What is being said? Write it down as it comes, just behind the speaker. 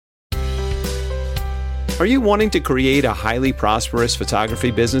Are you wanting to create a highly prosperous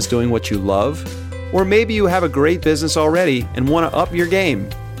photography business doing what you love? Or maybe you have a great business already and want to up your game?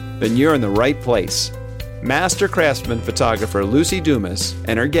 Then you're in the right place. Master craftsman photographer Lucy Dumas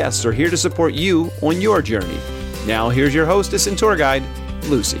and her guests are here to support you on your journey. Now here's your hostess and tour guide,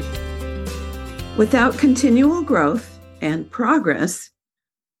 Lucy. Without continual growth and progress,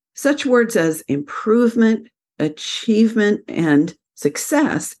 such words as improvement, achievement, and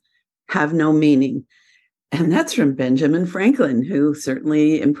success have no meaning. And that's from Benjamin Franklin, who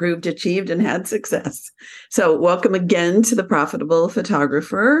certainly improved, achieved, and had success. So welcome again to The Profitable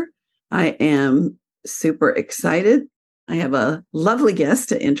Photographer. I am super excited. I have a lovely guest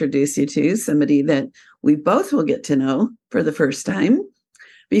to introduce you to, somebody that we both will get to know for the first time.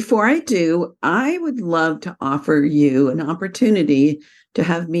 Before I do, I would love to offer you an opportunity to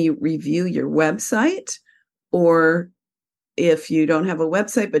have me review your website, or if you don't have a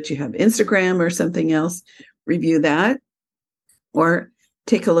website, but you have Instagram or something else, review that, or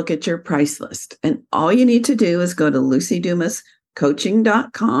take a look at your price list. And all you need to do is go to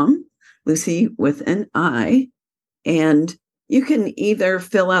lucydumascoaching.com, Lucy with an I, and you can either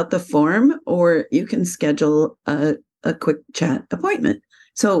fill out the form or you can schedule a quick chat appointment.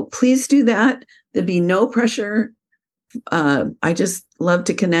 So please do that. There'd be no pressure. I just love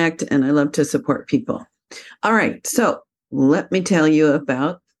to connect and I love to support people. All right. So let me tell you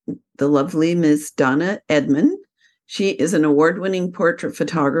about the lovely Ms. Donna Edman. She is an award-winning portrait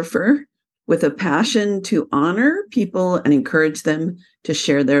photographer with a passion to honor people and encourage them to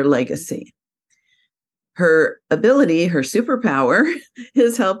share their legacy. Her ability, her superpower,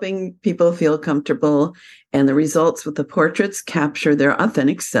 is helping people feel comfortable, and the results with the portraits capture their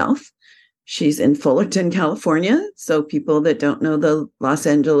authentic self. She's in Fullerton, California, so people that don't know the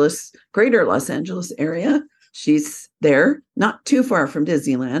greater Los Angeles area, she's there, not too far from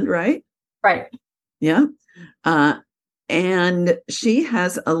Disneyland, right? Right. Yeah. And she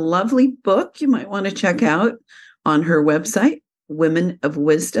has a lovely book you might want to check out on her website, Women of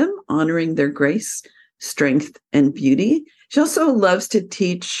Wisdom, Honoring Their Grace, Strength, and Beauty. She also loves to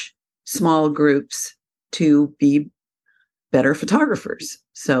teach small groups to be better photographers.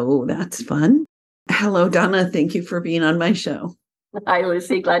 So that's fun. Hello, Donna. Thank you for being on my show. Hi,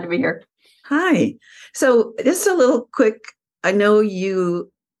 Lucy. Glad to be here. Hi. So just a little quick, I know you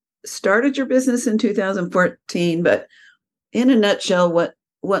started your business in 2014, but in a nutshell, what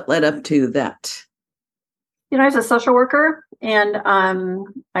led up to that? I was a social worker, and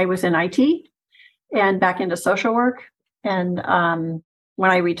I was in IT and back into social work. And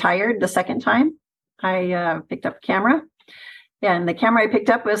when I retired the second time, I picked up a camera. And the camera I picked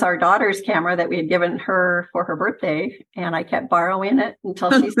up was our daughter's camera that we had given her for her birthday. And I kept borrowing it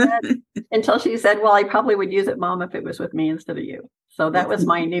until she said, well, I probably would use it, Mom, if it was with me instead of you. So that was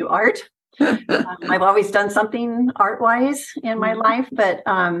my new art. I've always done something art-wise in my life, but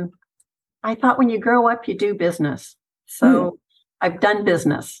I thought when you grow up, you do business. So I've done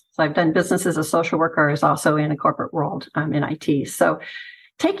business. So I've done business as a social worker, is also in a corporate world in IT. So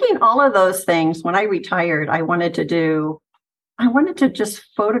taking all of those things, when I retired, I wanted to just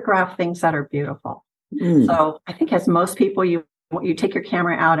photograph things that are beautiful. So I think as most people, you take your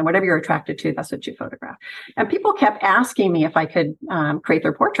camera out and whatever you're attracted to, that's what you photograph. And people kept asking me if I could create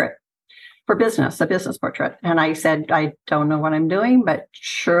their portrait for business, a business portrait. And I said, I don't know what I'm doing, but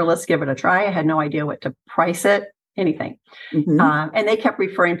sure, let's give it a try. I had no idea what to price it, anything. And they kept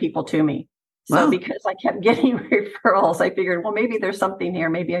referring people to me. So because I kept getting referrals, I figured, well, maybe there's something here.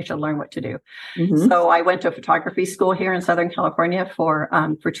 Maybe I should learn what to do. So I went to a photography school here in Southern California for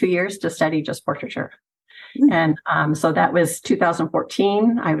 2 years to study just portraiture. And so that was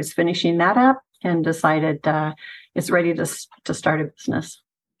 2014. I was finishing that up and decided it's ready to start a business.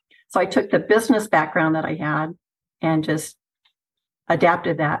 So I took the business background that I had and just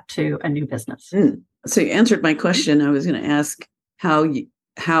adapted that to a new business. So you answered my question. I was going to ask how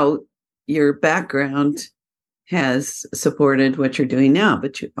your background has supported what you're doing now,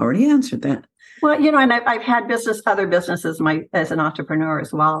 but you already answered that. Well, and I've had other businesses as an entrepreneur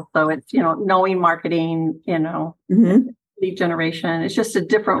as well. So it's, knowing marketing, lead generation. It's just a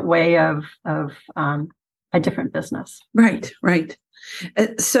different way of a different business. Right.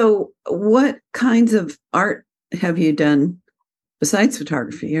 So what kinds of art have you done besides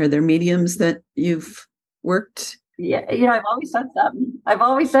photography? Are there mediums that you've worked? Yeah, I've always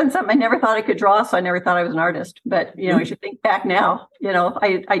done something. I never thought I could draw, so I never thought I was an artist. But, I should think back now.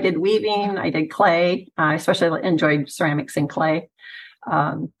 I did weaving, I did clay. I especially enjoyed ceramics and clay.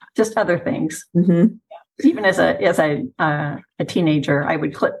 Just other things. Even as a teenager, I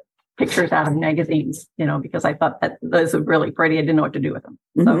would clip pictures out of magazines, because I thought that those were really pretty. I didn't know what to do with them.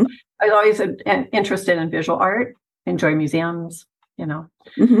 Mm-hmm. So I was always interested in visual art, enjoy museums,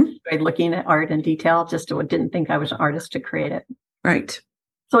 Mm-hmm. enjoyed looking at art in detail, just didn't think I was an artist to create it. Right.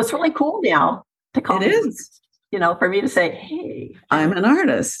 So it's really cool now to call it is. For me to say, hey, I'm an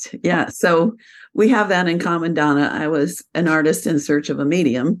artist. Yeah. So we have that in common, Donna. I was an artist in search of a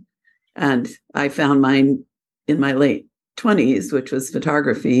medium, and I found mine in my late 20s, which was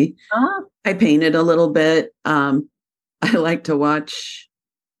photography. Uh-huh. I painted a little bit. I like to watch,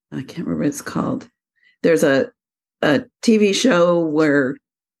 I can't remember what it's called. There's a TV show where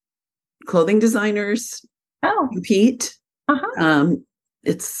clothing designers compete. Uh-huh.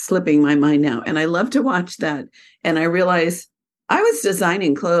 It's slipping my mind now. And I love to watch that. And I realized I was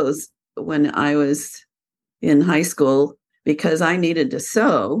designing clothes when I was in high school because I needed to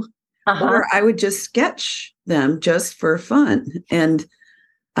sew, or I would just sketch them just for fun. And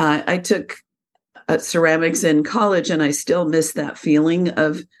I took ceramics in college, and I still miss that feeling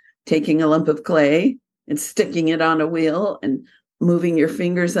of taking a lump of clay and sticking it on a wheel and moving your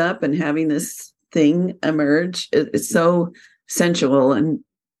fingers up and having this thing emerge. It's so sensual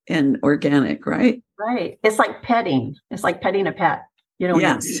and organic, right? Right. It's like petting. It's like petting a pet.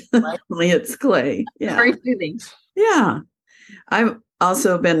 Yes. Only it's clay. Yeah. It's very soothing. Yeah. I've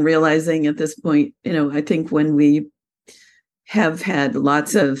also been realizing at this point, I think when we have had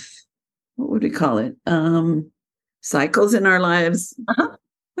lots of, what would we call it? Cycles in our lives,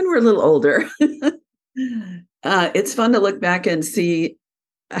 when we're a little older, it's fun to look back and see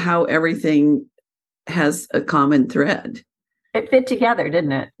how everything has a common thread. It fit together,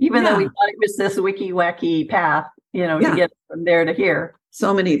 didn't it? Even though we thought it was this wicky wacky path, to get from there to here.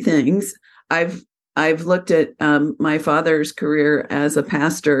 So many things. I've looked at my father's career as a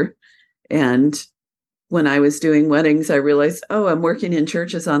pastor, and when I was doing weddings, I realized, I'm working in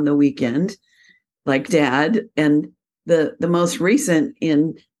churches on the weekend, like Dad. And the most recent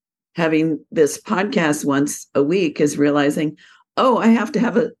in having this podcast once a week is realizing, I have to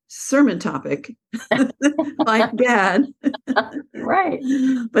have a sermon topic like Dad. Right.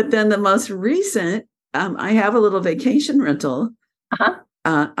 But then the most recent, I have a little vacation rental.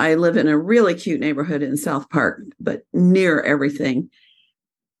 I live in a really cute neighborhood in South Park, but near everything.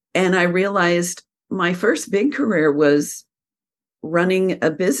 And I realized my first big career was running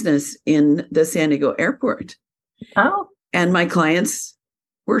a business in the San Diego airport. Oh. And my clients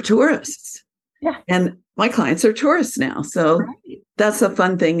were tourists. Yeah. And my clients are tourists now. So that's the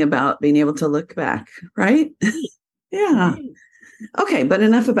fun thing about being able to look back, right? Yeah. Right. Okay, but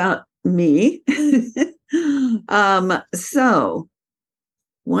enough about me. So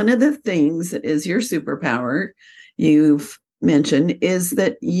one of the things that is your superpower, you've mentioned, is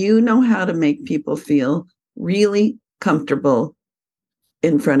that you know how to make people feel really comfortable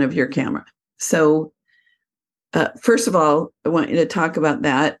in front of your camera. So first of all, I want you to talk about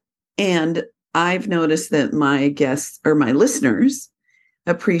that. And I've noticed that my guests or my listeners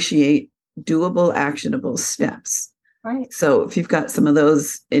appreciate doable, actionable steps. Right. So if you've got some of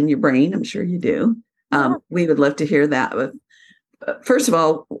those in your brain, I'm sure you do. We would love to hear that. But first of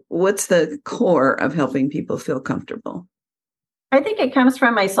all, what's the core of helping people feel comfortable? I think it comes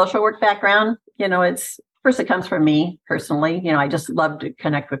from my social work background. It comes from me personally. I just love to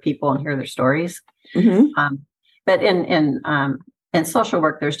connect with people and hear their stories. Mm-hmm. But in social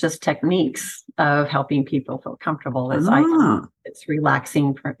work, there's just techniques of helping people feel comfortable. It's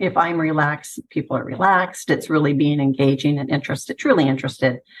relaxing. If I'm relaxed, people are relaxed. It's really being engaging and truly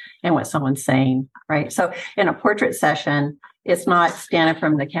interested in what someone's saying, right? So in a portrait session, it's not stand in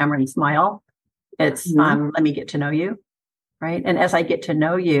front of the camera and smile. It's let me get to know you, right? And as I get to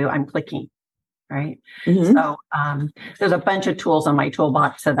know you, I'm clicking, right? Mm-hmm. So there's a bunch of tools on my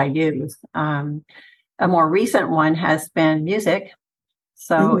toolbox that I use. A more recent one has been music.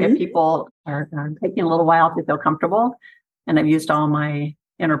 So if people are taking a little while to feel comfortable, and I've used all my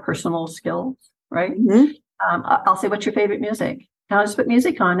interpersonal skills, right? Mm-hmm. I'll say, what's your favorite music? And I'll just put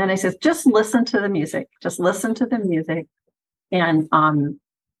music on. And I say, just listen to the music. Just listen to the music and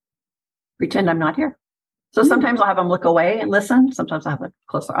pretend I'm not here. So sometimes I'll have them look away and listen. Sometimes I'll have them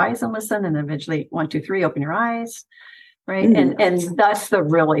close their eyes and listen. And eventually 1, 2, 3, open your eyes. Right. And that's the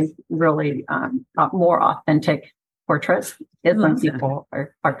really, really more authentic portraits is when people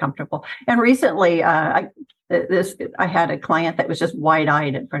are comfortable. And recently, I had a client that was just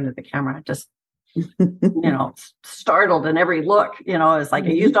wide-eyed in front of the camera, just, startled in every look. It's like I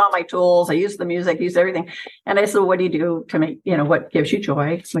used all my tools, I used the music, used everything. And I said, what do you do to make, what gives you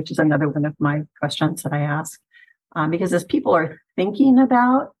joy? Which is another one of my questions that I ask. Because as people are thinking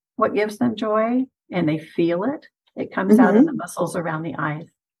about what gives them joy and they feel it, it comes out in the muscles around the eyes.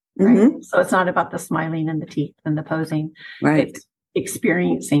 right? Mm-hmm. So it's not about the smiling and the teeth and the posing. Right. It's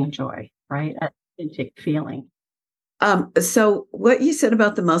experiencing joy, right? Authentic feeling. So what you said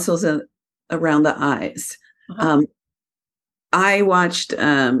about the muscles around the eyes, Uh-huh. I watched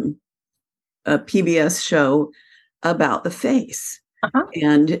a PBS show about the face. Uh-huh.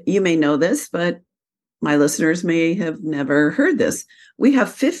 And you may know this, but my listeners may have never heard this. We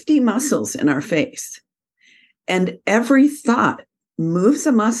have 50 muscles in our face, and every thought moves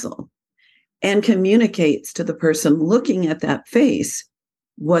a muscle and communicates to the person looking at that face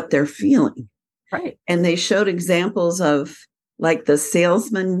what they're feeling. Right. And they showed examples of like the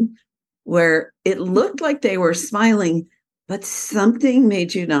salesman where it looked like they were smiling, but something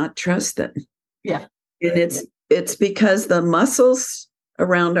made you not trust them. Yeah. And it's because the muscles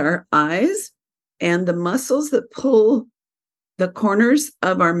around our eyes and the muscles that pull the corners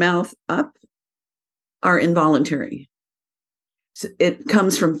of our mouth up are involuntary. So it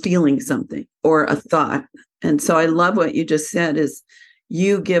comes from feeling something or a thought. And so I love what you just said is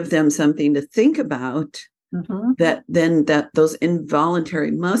you give them something to think about, that those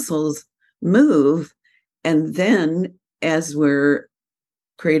involuntary muscles move. And then as we're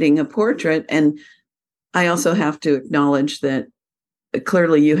creating a portrait, and I also have to acknowledge that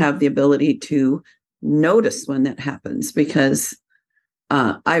clearly you have the ability to notice when that happens, because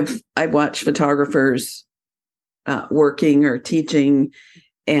I've watched photographers working or teaching,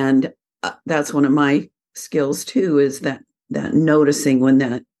 and that's one of my skills too, is that noticing when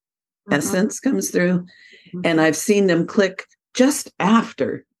that essence comes through. And I've seen them click just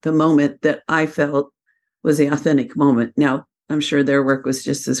after the moment that I felt was the authentic moment. Now, I'm sure their work was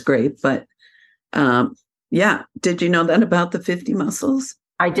just as great, but yeah. Did you know that about the 50 muscles?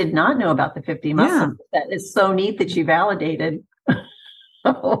 I did not know about the 50 muscles. Yeah. That is so neat that you validated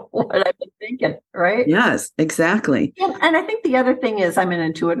what I've been thinking, right? Yes, exactly. And I think the other thing is I'm an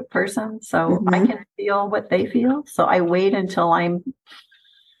intuitive person, so I can feel what they feel. So I wait until I'm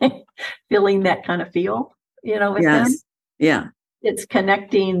feeling that kind of feel, with them. Yeah. It's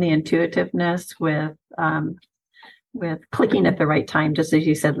connecting the intuitiveness with clicking at the right time, just as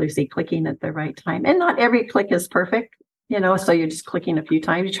you said, Lucy, clicking at the right time. And not every click is perfect, so you're just clicking a few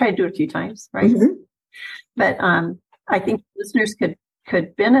times. You try to do it a few times, right? But I think listeners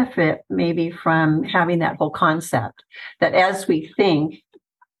could benefit maybe from having that whole concept that as we think,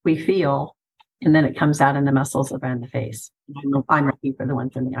 we feel, and then it comes out in the muscles around the face. I'm looking for the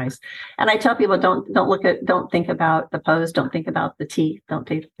ones in the eyes. And I tell people, don't think about the pose. Don't think about the teeth. Don't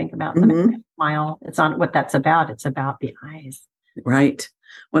think about the smile. It's not what that's about. It's about the eyes. Right.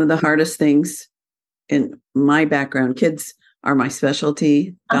 One of the hardest things in my background, kids are my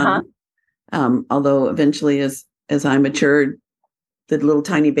specialty. Donna. Although eventually as I matured, the little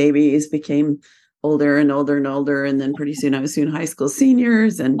tiny babies became older and older and older. And then pretty soon I was doing high school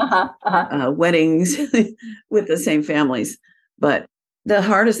seniors and weddings with the same families. But the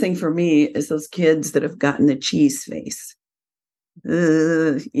hardest thing for me is those kids that have gotten the cheese face.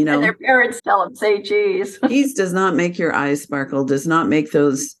 And their parents tell them, say cheese. Cheese does not make your eyes sparkle, does not make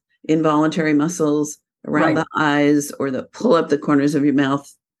those involuntary muscles around the eyes or the pull up the corners of your mouth.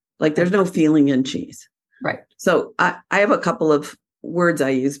 Like there's no feeling in cheese. Right. So I have a couple of words I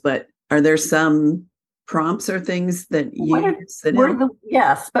use, but are there some prompts or things that you use?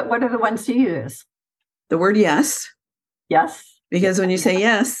 Yes, but what are the ones to use? The word yes. Yes. Because when you say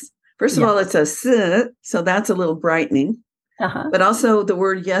yes, first of all, it's a s, so that's a little brightening. But also the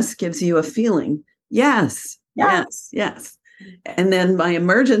word yes gives you a feeling. Yes, yes, yes. And then my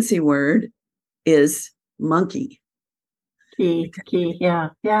emergency word is monkey. Key,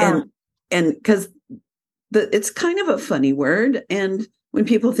 yeah. And because it's kind of a funny word. And when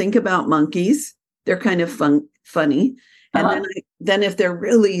people think about monkeys, they're kind of funny. And then if they're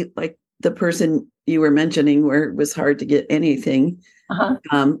really like the person you were mentioning where it was hard to get anything,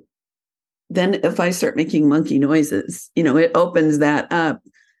 then if I start making monkey noises, it opens that up.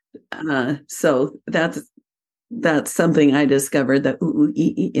 So that's something I discovered, that ooh,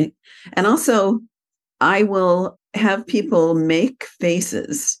 ee, ee. And also I will have people make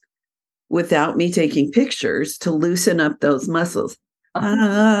faces without me taking pictures to loosen up those muscles.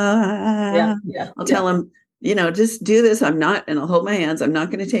 I'll tell them, just do this. and I'll hold my hands. I'm not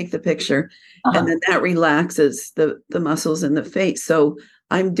going to take the picture. And then that relaxes the muscles in the face. So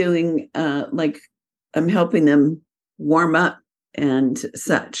I'm doing I'm helping them warm up and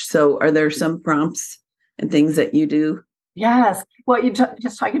such. So are there some prompts and things that you do? Yes. Well, you're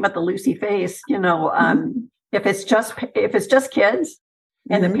just talking about the Lucy face, if it's just kids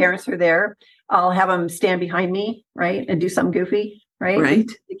and the parents are there, I'll have them stand behind me, right, and do something goofy, right?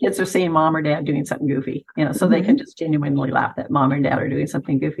 Right. The kids are seeing mom or dad doing something goofy, so they can just genuinely laugh that mom and dad are doing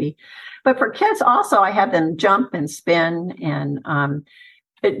something goofy. But for kids also, I have them jump and spin and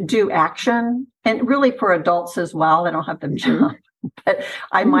do action. And really for adults as well, I don't have them jump, but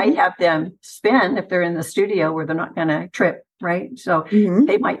I might have them spin if they're in the studio where they're not going to trip, right? So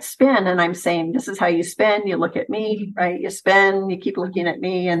they might spin, and I'm saying, this is how you spin. You look at me, right? You spin, you keep looking at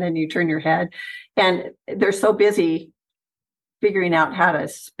me, and then you turn your head. And they're so busy figuring out how to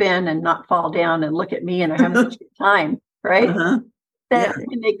spin and not fall down and look at me, and they're having such a good time, right? That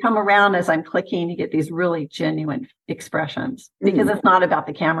when they come around as I'm clicking, you get these really genuine expressions because it's not about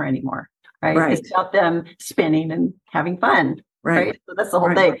the camera anymore, right? It's about them spinning and having fun, right? So that's the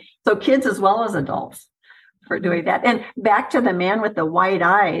whole thing. So kids as well as adults for doing that. And back to the man with the white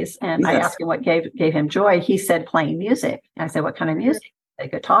eyes, and I asked him what gave him joy. He said playing music. And I said, what kind of music? A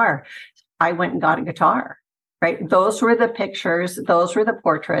guitar. I went and got a guitar. Right. Those were the pictures. Those were the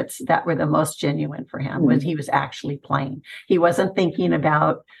portraits that were the most genuine for him when he was actually playing. He wasn't thinking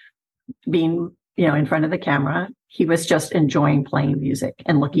about being, in front of the camera. He was just enjoying playing music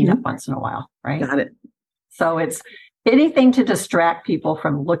and looking up once in a while. Right. Got it. So it's anything to distract people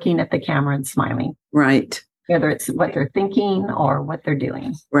from looking at the camera and smiling. Right. Whether it's what they're thinking or what they're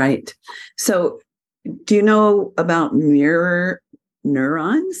doing. Right. So do you know about mirror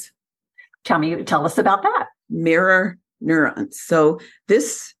neurons? Tell us about that. Mirror neurons. So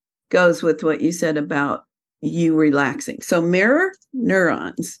this goes with what you said about you relaxing. So mirror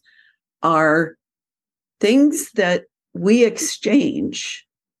neurons are things that we exchange.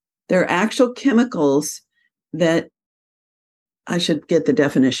 They're actual chemicals that I should get the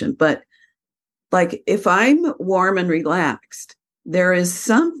definition, but like if I'm warm and relaxed, there is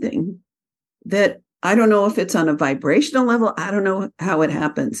something that I don't know if it's on a vibrational level. I don't know how it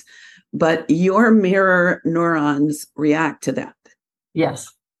happens. But your mirror neurons react to that. Yes.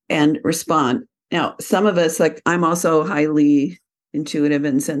 And respond. Now, some of us, like I'm also highly intuitive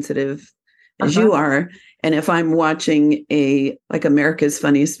and sensitive as you are. And if I'm watching like America's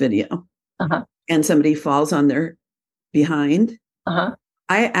Funniest Video and somebody falls on their behind, I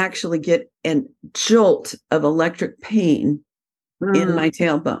actually get a jolt of electric pain in my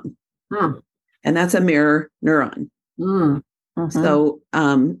tailbone. And that's a mirror neuron. So,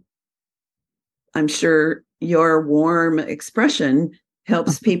 I'm sure your warm expression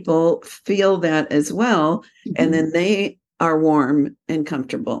helps people feel that as well. And then they are warm and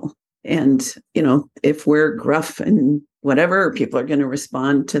comfortable. And, if we're gruff and whatever, people are going to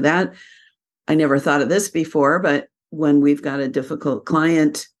respond to that. I never thought of this before, but when we've got a difficult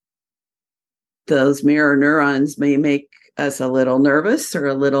client, those mirror neurons may make us a little nervous or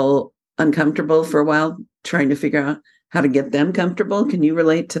a little uncomfortable for a while, trying to figure out how to get them comfortable. Can you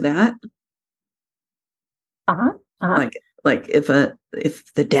relate to that? Like if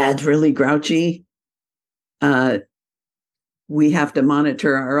the dad's really grouchy, we have to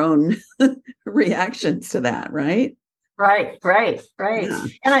monitor our own reactions to that, right? Right. Yeah.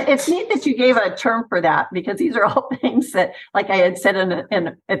 And it's neat that you gave a term for that, because these are all things that, like I had said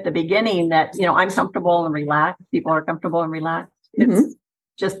at the beginning, that I'm comfortable and relaxed. People are comfortable and relaxed. It's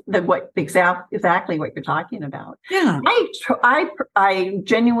just exactly what you're talking about. Yeah, I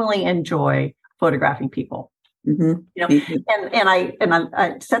genuinely enjoy photographing people. And I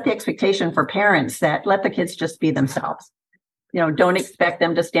set the expectation for parents that let the kids just be themselves. Don't expect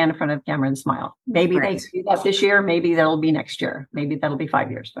them to stand in front of the camera and smile. Maybe they do that this year. Maybe that'll be next year. Maybe that'll be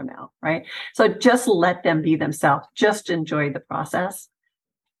 5 years from now. Right. So just let them be themselves. Just enjoy the process.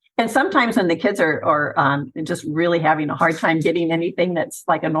 And sometimes when the kids are just really having a hard time getting anything that's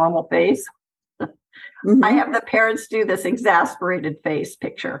like a normal face, I have the parents do this exasperated face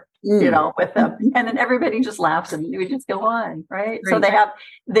picture, with them. And then everybody just laughs and we just go on, right? So they have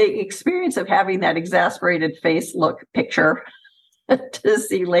the experience of having that exasperated face look picture to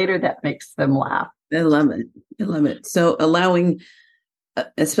see later that makes them laugh. I love it. So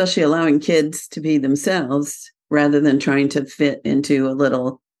especially allowing kids to be themselves rather than trying to fit into a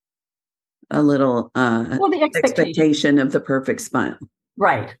little the expectation of the perfect smile.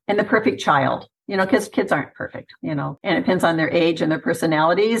 Right. And the perfect child. Because kids aren't perfect, and it depends on their age and their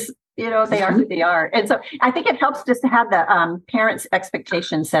personalities. They are who they are. And so I think it helps just to have the parents'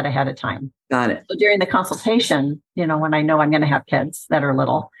 expectations set ahead of time. Got it. So during the consultation, when I know I'm going to have kids that are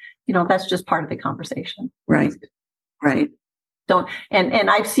little, that's just part of the conversation. Right. And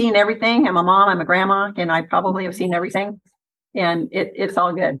I've seen everything. I'm a mom, I'm a grandma, and I probably have seen everything. And it's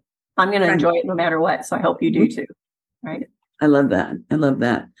all good. I'm going to enjoy it no matter what. So I hope you do too. Right. I love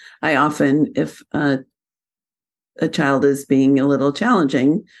that. I often, if a child is being a little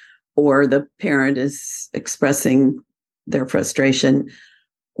challenging or the parent is expressing their frustration.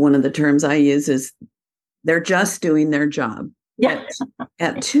 One of the terms I use is they're just doing their job. Yeah.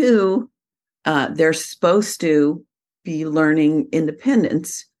 At 2, they're supposed to be learning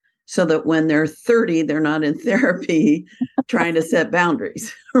independence so that when they're 30, they're not in therapy trying to set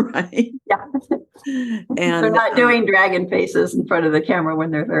boundaries, right? Yeah. And they're not doing dragon faces in front of the camera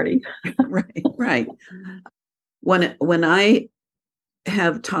when they're 30. Right. When I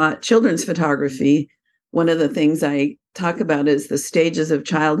have taught children's photography, one of the things I talk about is the stages of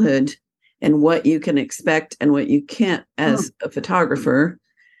childhood and what you can expect and what you can't as a photographer,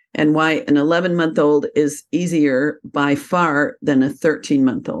 and why an 11-month-old is easier by far than a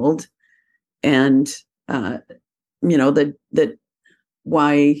 13-month-old. And, that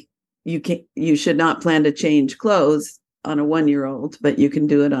why you should not plan to change clothes on a 1-year-old, but you can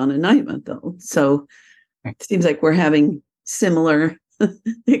do it on a 9-month-old. So it seems like we're having similar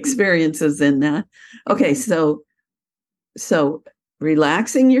experiences in that. Okay. So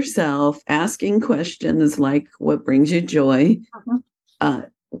relaxing yourself, asking questions like what brings you joy,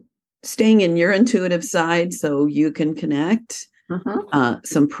 staying in your intuitive side so you can connect,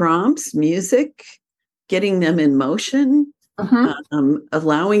 some prompts, music, getting them in motion,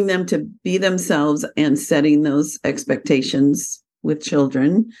 allowing them to be themselves and setting those expectations with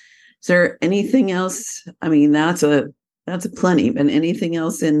children. Is there anything else? I mean, that's a plenty, but anything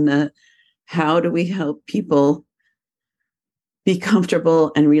else in the how do we help people be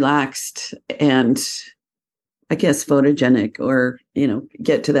comfortable and relaxed and, I guess, photogenic, or,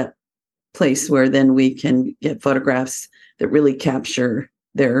 get to that place where then we can get photographs that really capture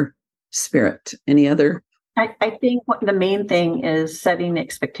their spirit. Any other? I think the main thing is setting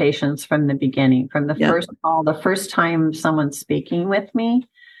expectations from the beginning, from the first call, the first time someone's speaking with me.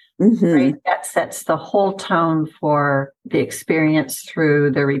 Right? That sets the whole tone for the experience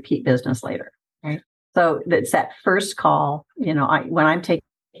through the repeat business later. Right. So it's that first call, when I'm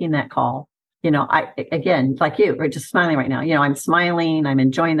taking that call, again, like you, we're just smiling right now. I'm smiling, I'm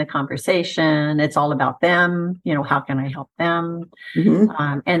enjoying the conversation. It's all about them. How can I help them?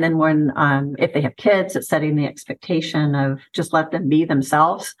 And then when, if they have kids, it's setting the expectation of just let them be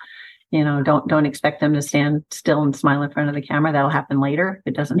themselves. Don't expect them to stand still and smile in front of the camera. That'll happen later.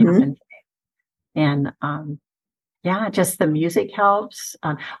 It doesn't happen today. And, just the music helps.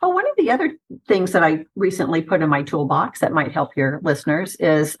 One of the other things that I recently put in my toolbox that might help your listeners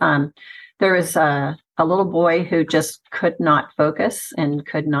is, there was a little boy who just could not focus and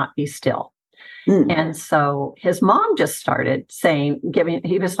could not be still. And so his mom just started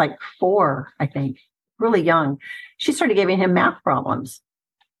he was like 4, I think, really young. She started giving him math problems.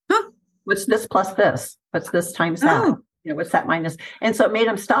 What's this plus this? What's this times that? What's that minus? And so it made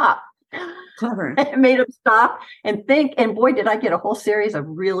him stop. Clever. It made him stop and think. And boy, did I get a whole series of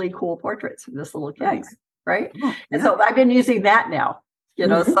really cool portraits of this little kid. Nice. Right. And so I've been using that now.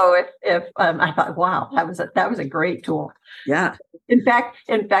 So if I thought, wow, that was a great tool. Yeah. In fact,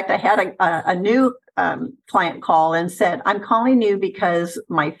 I had a new client call and said, I'm calling you because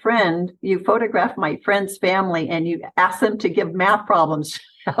you photographed my friend's family and you asked them to give math problems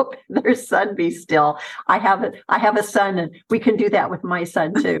to help their son be still. I have a son and we can do that with my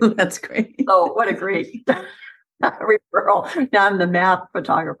son too. That's great. So what a great referral. Now I'm the math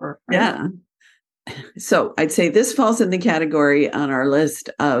photographer. Right? Yeah. So I'd say this falls in the category on our list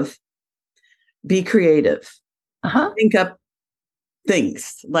of be creative. Think up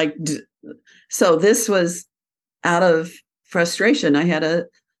things so this was out of frustration. I had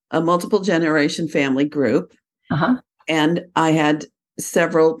a multiple generation family group, and I had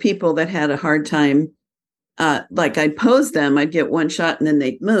several people that had a hard time. I'd pose them, I'd get one shot and then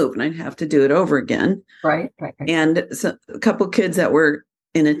they'd move and I'd have to do it over again. Right. And so a couple kids that were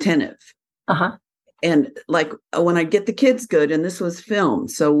inattentive. And when I get the kids good, and this was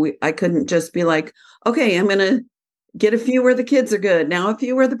filmed, so I couldn't just be like, okay, I'm going to get a few where the kids are good. Now a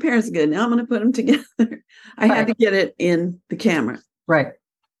few where the parents are good. Now I'm going to put them together. I had to get it in the camera. Right.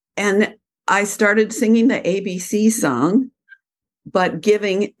 And I started singing the ABC song, but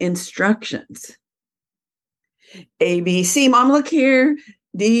giving instructions. ABC, Mom, look here.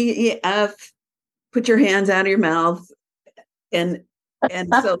 D, E, F, put your hands out of your mouth. And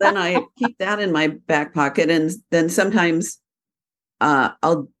so then I keep that in my back pocket. And then sometimes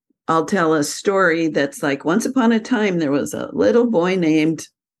I'll tell a story that's like, once upon a time, there was a little boy named,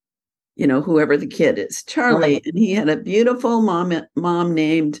 whoever the kid is, Charlie, and he had a beautiful mom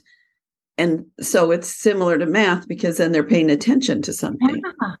named. And so it's similar to math because then they're paying attention to something.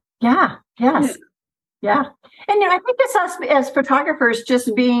 Yeah. Yes. Yeah. And I think it's us as photographers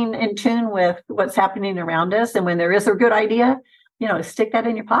just being in tune with what's happening around us. And when there is a good idea, stick that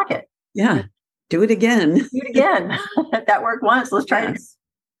in your pocket. Yeah. do it again. Do it again. That worked once. Let's try it.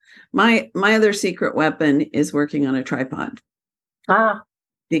 My other secret weapon is working on a tripod.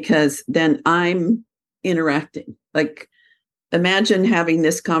 Because then I'm interacting. Like, imagine having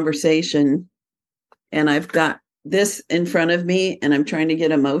this conversation and I've got this in front of me and I'm trying to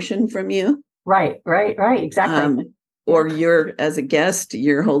get emotion from you. Right. Exactly. Or you're, as a guest,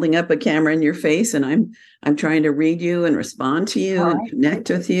 you're holding up a camera in your face and I'm trying to read you and respond to you and connect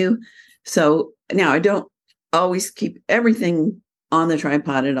with you. So now I don't always keep everything on the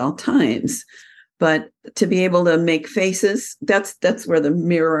tripod at all times, but to be able to make faces, that's where the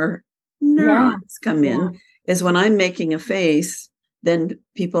mirror neurons come in, is when I'm making a face, then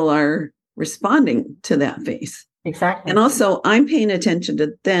people are responding to that face. Exactly. And also I'm paying attention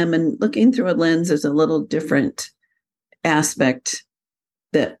to them, and looking through a lens is a little different aspect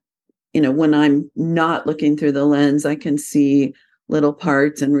that, when I'm not looking through the lens, I can see little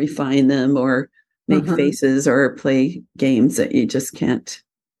parts and refine them, or make faces, or play games that you just can't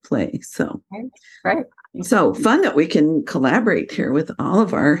play. So, right. So fun that we can collaborate here with all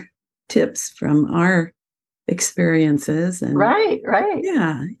of our tips from our experiences. And right.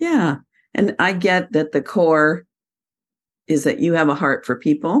 Yeah. And I get that the core is that you have a heart for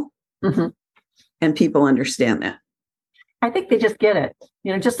people, and people understand that. I think they just get it.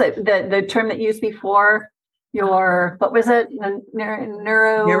 Just the term that you used before, what was it?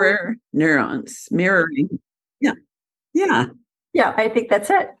 Neurons, mirroring. Yeah. Yeah, I think that's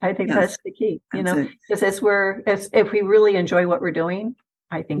it. I think that's the key. Because if we really enjoy what we're doing,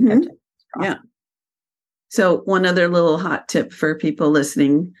 I think that's it. Yeah. So one other little hot tip for people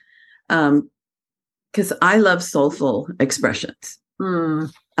listening, because I love soulful expressions.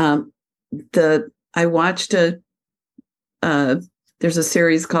 I watched there's a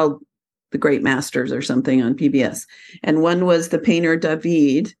series called The Great Masters or something on PBS. And one was the painter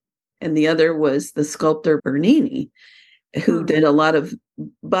David, and the other was the sculptor Bernini, who did a lot of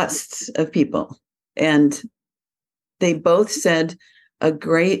busts of people. And they both said a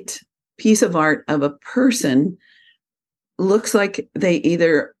great piece of art of a person looks like they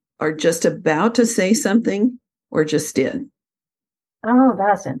either are just about to say something or just did. Oh,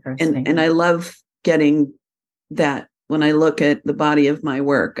 that's interesting. And I love getting that when I look at the body of my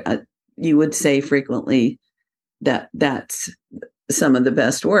work. You would say frequently that that's some of the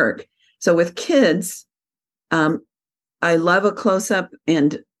best work. So with kids, I love a close-up,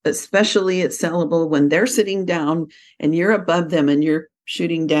 and especially it's sellable when they're sitting down and you're above them and you're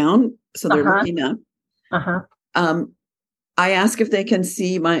shooting down, so they're looking up. I ask if they can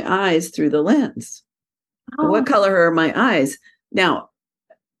see my eyes through the lens. What color are my eyes? Now,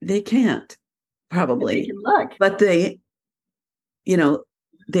 they can't, probably. They can look. But they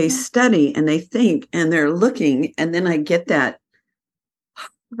study and they think and they're looking, and then I get that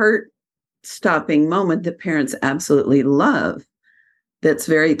heart-stopping moment that parents absolutely love, that's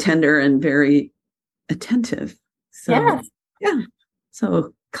very tender and very attentive. So, yeah.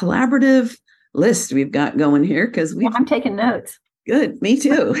 So collaborative list we've got going here, because I'm taking notes. Good. Me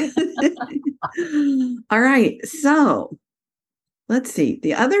too. All right. So let's see.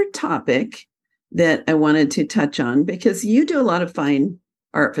 The other topic that I wanted to touch on, because you do a lot of fine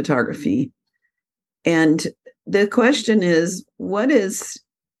art photography. And the question is, what is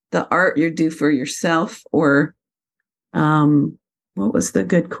the art you do for yourself? Or what was the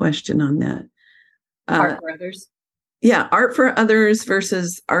good question on that? Art for others. Yeah, art for others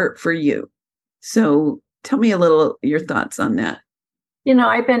versus art for you. So tell me a little your thoughts on that.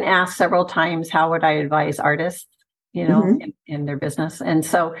 I've been asked several times, how would I advise artists, in their business? And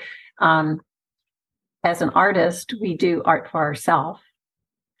so as an artist, we do art for ourselves.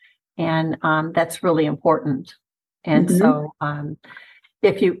 And that's really important. And so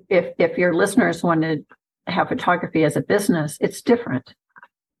if your listeners want to have photography as a business, it's different.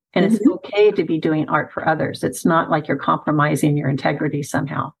 And it's okay to be doing art for others. It's not like you're compromising your integrity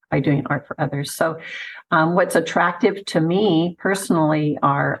somehow by doing art for others. So what's attractive to me personally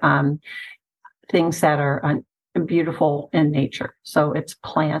are things that are beautiful in nature. So it's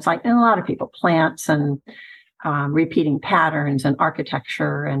plants, like and a lot of people, plants and repeating patterns and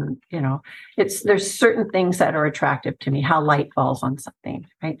architecture. And, there's certain things that are attractive to me, how light falls on something,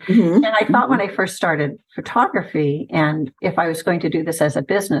 right? And I thought when I first started photography, and if I was going to do this as a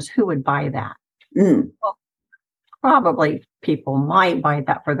business, who would buy that? Well, probably people might buy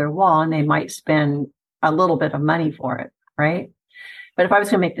that for their wall, and they might spend a little bit of money for it, right? But if I was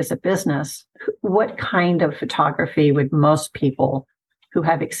going to make this a business, what kind of photography would most people who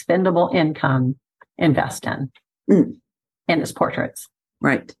have expendable income invest in? And it's portraits.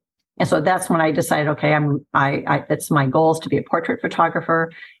 Right. And so that's when I decided, okay, it's my goal is to be a portrait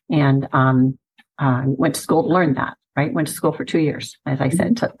photographer. And went to school to learn that, right? Went to school for 2 years, as I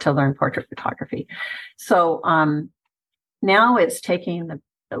said, to learn portrait photography. So now it's taking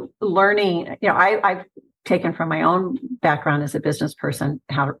the learning, I've taken from my own background as a business person,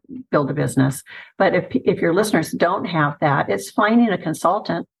 how to build a business. But if your listeners don't have that, it's finding a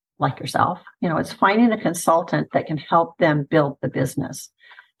consultant like yourself. It's finding a consultant that can help them build the business.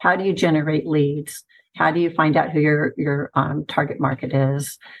 How do you generate leads? How do you find out who your target market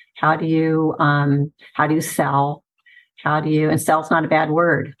is? How do you sell? And sell's not a bad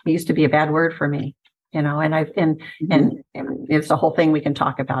word. It used to be a bad word for me. And it's a whole thing we can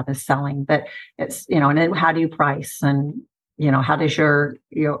talk about is selling, but it's, and then how do you price, and, how does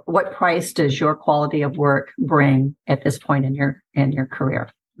what price does your quality of work bring at this point in your career?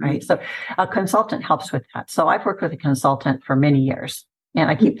 Right. So a consultant helps with that. So I've worked with a consultant for many years, and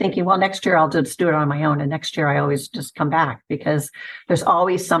I keep thinking, well, next year I'll just do it on my own. And next year I always just come back because there's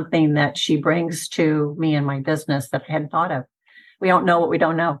always something that she brings to me in my business that I hadn't thought of. We don't know what we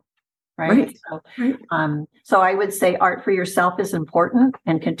don't know. Right. So I would say art for yourself is important,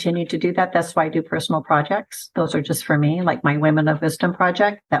 and continue to do that. That's why I do personal projects. Those are just for me, like my Women of Wisdom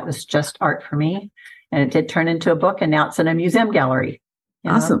project. That was just art for me. And it did turn into a book, and now it's in a museum gallery.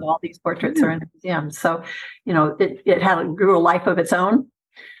 Awesome. All these portraits are in a museum. So, it grew a life of its own,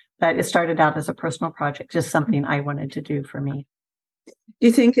 but it started out as a personal project, just something I wanted to do for me. Do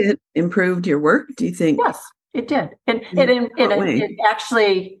you think it improved your work? Do you think? Yes. It did. And it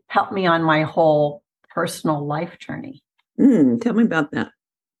actually helped me on my whole personal life journey. Tell me about that.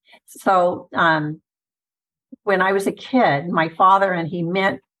 So when I was a kid, my father, and he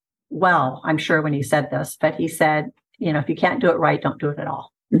meant well, I'm sure when he said this, but he said, if you can't do it right, don't do it at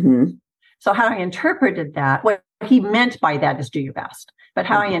all. Mm-hmm. So how I interpreted that, what he meant by that is do your best. But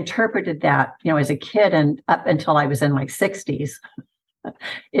how I interpreted that, as a kid and up until I was in my 60s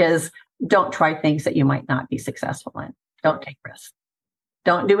is, don't try things that you might not be successful in. Don't take risks.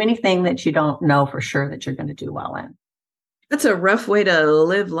 Don't do anything that you don't know for sure that you're going to do well in. That's a rough way to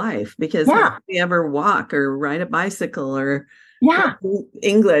live life, because how do you ever walk or ride a bicycle or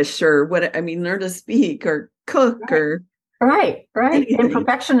English or learn to speak or cook or right. anything. And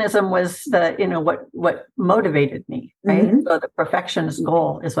perfectionism was what motivated me. Right. Mm-hmm. So the perfectionist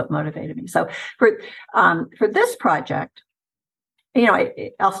goal is what motivated me. So for this project,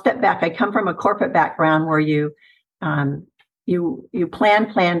 I'll step back. I come from a corporate background where you plan, you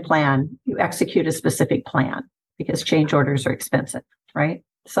execute a specific plan because change orders are expensive, right?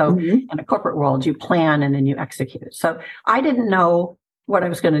 So in a corporate world, you plan and then you execute. So I didn't know what I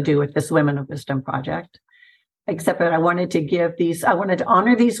was going to do with this Women of Wisdom project, except that I wanted to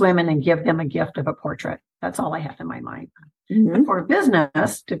honor these women and give them a gift of a portrait. That's all I had in my mind. Mm-hmm. But for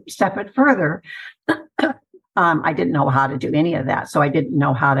business, to step it further, I didn't know how to do any of that. So I didn't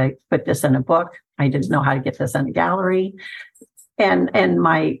know how to put this in a book. I didn't know how to get this in a gallery. And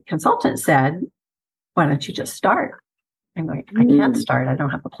my consultant said, why don't you just start? I'm going, I can't start. I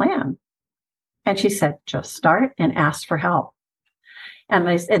don't have a plan. And she said, just start and ask for help. And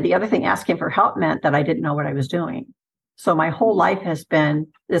I said, the other thing, asking for help meant that I didn't know what I was doing. So my whole life has been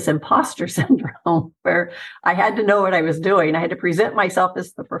this imposter syndrome where I had to know what I was doing. I had to present myself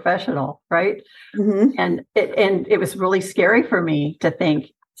as the professional, right? Mm-hmm. And it was really scary for me to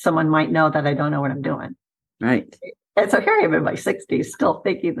think someone might know that I don't know what I'm doing. Right. And so here I am in my 60s, still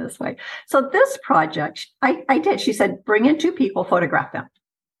thinking this way. So this project, I did. She said, bring in 2 people, photograph them,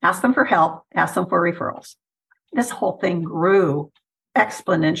 ask them for help, ask them for referrals. This whole thing grew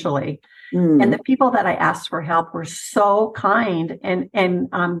exponentially. And the people that I asked for help were so kind and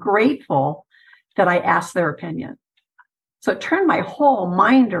I'm grateful that I asked their opinion. So it turned my whole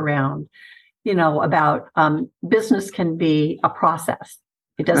mind around, about business can be a process.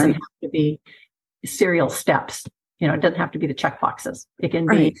 It doesn't have to be serial steps. It doesn't have to be the check boxes. It can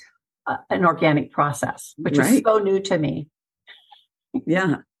be an organic process, which is so new to me.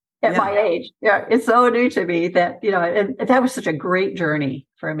 Yeah. At my age. Yeah. It's so new to me that, and that was such a great journey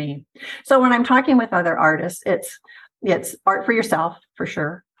for me. So when I'm talking with other artists, it's art for yourself for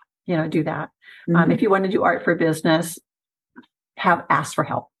sure. Do that. Mm-hmm. If you want to do art for business, ask for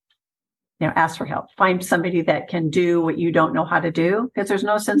help. Ask for help. Find somebody that can do what you don't know how to do, because there's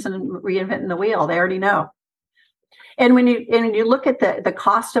no sense in reinventing the wheel. They already know. And when you look at the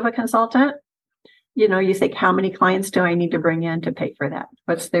cost of a consultant, you think, how many clients do I need to bring in to pay for that?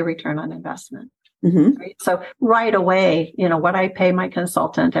 What's the return on investment? Mm-hmm. Right? So right away, what I pay my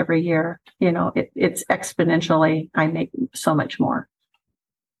consultant every year, it's exponentially, I make so much more.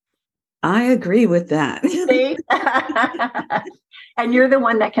 I agree with that. See? And you're the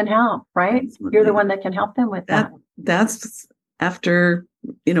one that can help, right? You're the one that can help them with that. That's after,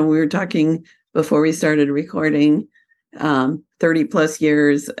 we were talking before we started recording, 30 plus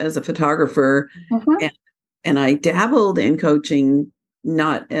years as a photographer. And I dabbled in coaching,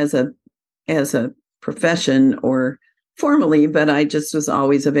 not as a profession or formally, but I just was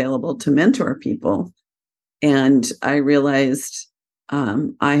always available to mentor people. And I realized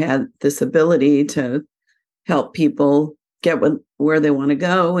I had this ability to help people get where they want to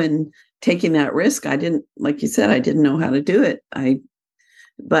go, and taking that risk. I didn't, like you said, I didn't know how to do it.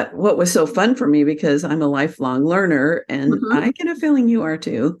 But what was so fun for me, because I'm a lifelong learner, and I get a feeling you are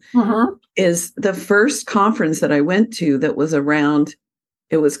too, is the first conference that I went to that was around,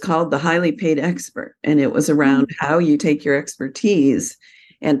 it was called the Highly Paid Expert. And it was around how you take your expertise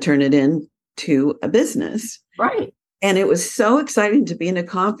and turn it into a business. Right. And it was so exciting to be in a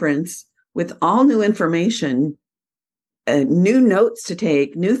conference with all new information, new notes to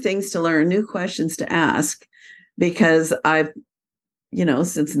take, new things to learn, new questions to ask, because I've,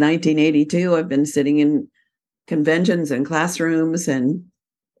 since 1982, I've been sitting in conventions and classrooms and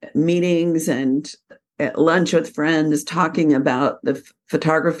meetings and at lunch with friends talking about the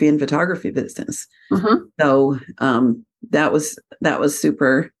photography and photography business. So that was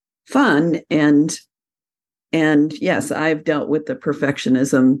super fun. And yes, I've dealt with the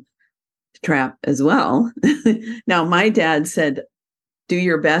perfectionism trap as well. Now, my dad said, do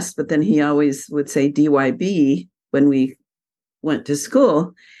your best, but then he always would say DYB when we went to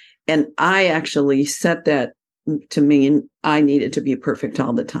school. And I actually set that to mean I needed to be perfect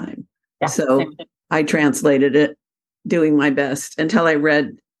all the time. Yeah, so I translated it, doing my best, until I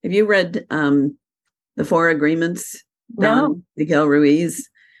read, have you read The Four Agreements? Donna, Miguel Ruiz?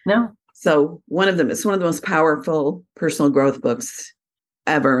 No. So one of them is one of the most powerful personal growth books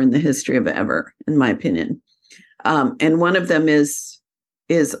ever in the history of ever, in my opinion. And one of them is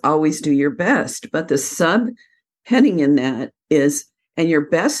always do your best. But the subheading in that is, and your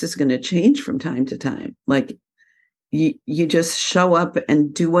best is going to change from time to time. Like you just show up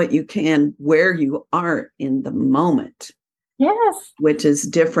and do what you can where you are in the moment. Yes. Which is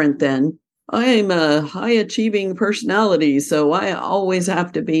different than, I'm a high achieving personality, so I always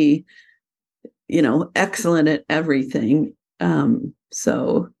have to be, excellent at everything.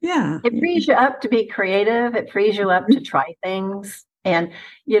 So yeah. It frees you up to be creative. It frees you up to try things. And,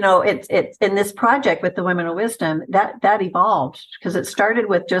 it's in this project with the Women of Wisdom that evolved, because it started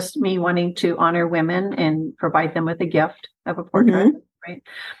with just me wanting to honor women and provide them with a gift of a portrait. Right.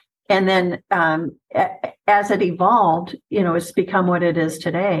 And then as it evolved, it's become what it is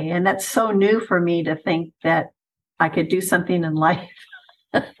today. And that's so new for me to think that I could do something in life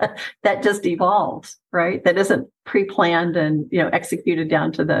that just evolves, right? That isn't pre-planned and, executed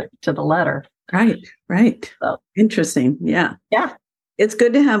down to the letter. Right. So, interesting. Yeah. Yeah. It's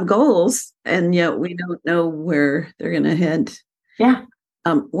good to have goals, and yet we don't know where they're going to head. Yeah.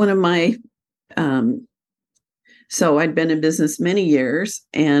 One of my, so I'd been in business many years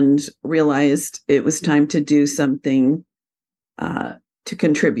and realized it was time to do something to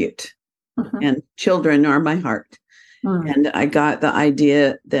contribute. And children are my heart. And I got the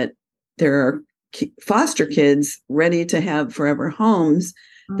idea that there are foster kids ready to have forever homes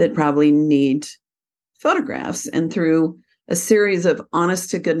that probably need photographs. And through a series of honest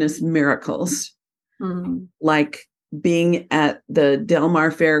to goodness miracles, like being at the Del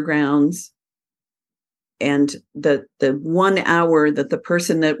Mar Fairgrounds, and the 1 hour that the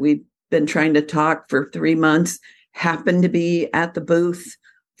person that we've been trying to talk for 3 months happened to be at the booth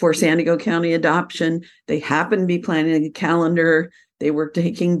for San Diego County adoption. They happened to be planning a calendar. They were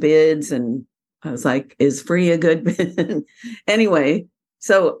taking bids, and I was like, is free a good bid? Anyway,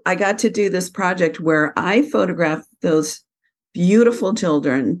 so I got to do this project where I photographed those beautiful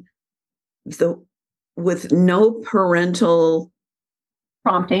children with no parental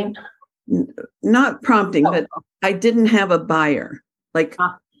prompting. Not prompting, but I didn't have a buyer. Like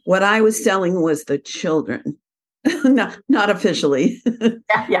what I was selling was the children. Not officially.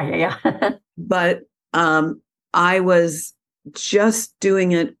 Yeah. But I was just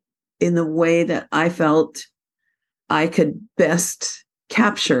doing it in the way that I felt I could best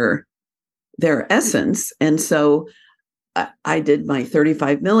capture their essence. And so I did my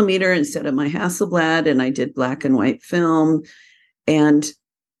 35 millimeter instead of my Hasselblad, and I did black and white film. And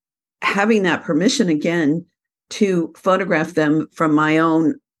having that permission again to photograph them from my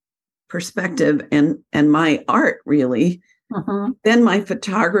own perspective and my art, really, then my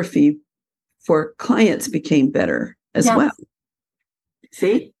photography for clients became better as well.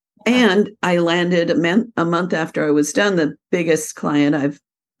 See? And I landed a month after I was done, the biggest client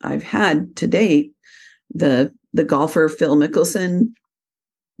I've had to date, the golfer Phil Mickelson.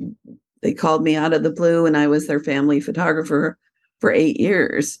 They called me out of the blue, and I was their family photographer for 8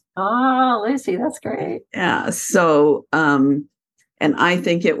 years. Oh, Lucy, that's great. Yeah. So, and I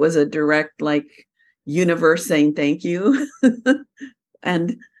think it was a direct, like, universe saying thank you.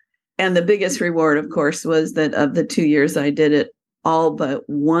 and the biggest reward, of course, was that of the 2 years I did it, all but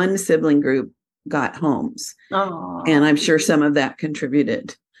one sibling group got homes. Oh. And I'm sure some of that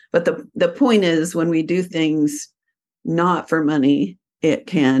contributed. But the point is, when we do things not for money, it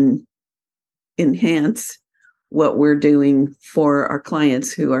can enhance what we're doing for our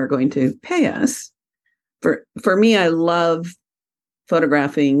clients who are going to pay us. For me, I love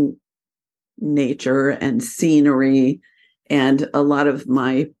photographing nature and scenery, and a lot of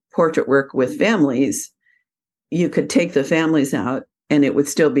my portrait work with families, you could take the families out and it would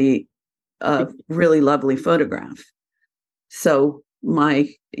still be a really lovely photograph. So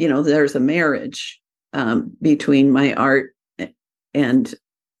there's a marriage between my art and,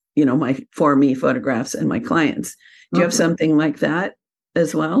 my For Me photographs and my clients. Do you have something like that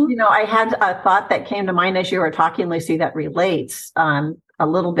as well? I had a thought that came to mind as you were talking, Lucy, that relates a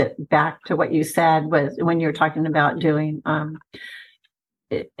little bit back to what you said, was when you were talking about doing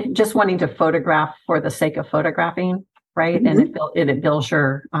just wanting to photograph for the sake of photographing, right? Mm-hmm. And it builds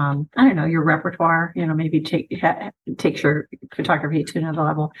your, your repertoire, maybe takes your photography to another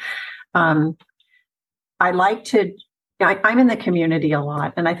level. I'm in the community a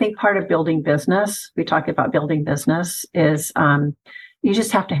lot. And I think part of building business, we talk about building business, is you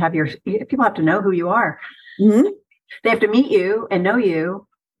just have to people have to know who you are. Mm-hmm. They have to meet you and know you,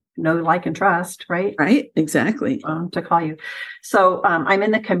 like, and trust, right? Right, exactly. To call you. So I'm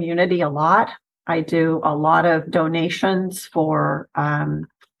in the community a lot. I do a lot of donations for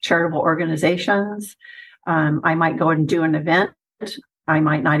charitable organizations. I might go and do an event. I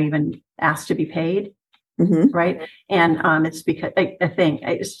might not even ask to be paid. Mm-hmm. Right. And it's because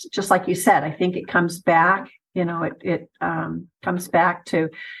it's just like you said, I think it comes back, it comes back to,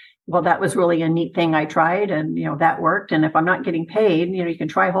 well, that was really a neat thing I tried, and, that worked. And if I'm not getting paid, you can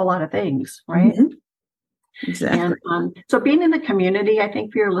try a whole lot of things. Right. Mm-hmm. Exactly. And so being in the community, I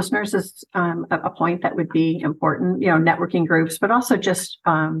think for your listeners is a point that would be important, networking groups, but also just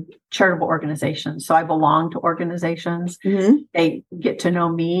charitable organizations. So I belong to organizations. Mm-hmm. They get to know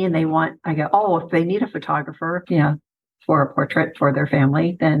me and I go, oh, if they need a photographer, for a portrait for their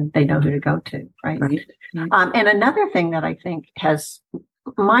family, then they know who to go to. Right. And another thing that I think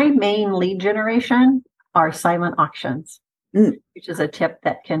my main lead generation are silent auctions, which is a tip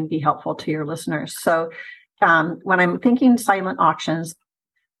that can be helpful to your listeners. So when I'm thinking silent auctions,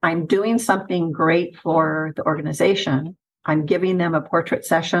 I'm doing something great for the organization. I'm giving them a portrait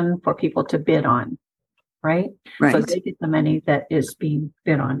session for people to bid on, right? So they get the money that is being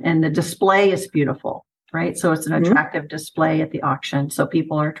bid on. And the display is beautiful, right? So it's an attractive display at the auction. So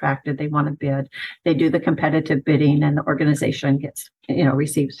people are attracted. They want to bid. They do the competitive bidding, and the organization gets,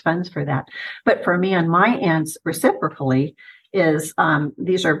 receives funds for that. But for me on my ends, reciprocally, is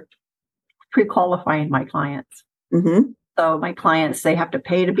these are pre-qualifying my clients. Mm-hmm. So my clients, they have to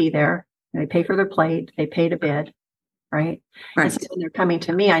pay to be there. They pay for their plate. They pay to bid, right? And so when they're coming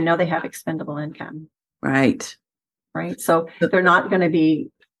to me, I know they have expendable income. Right. So they're not going to be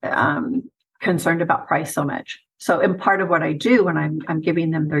concerned about price so much. So, and part of what I do when I'm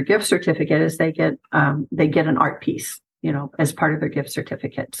giving them their gift certificate is they get an art piece, as part of their gift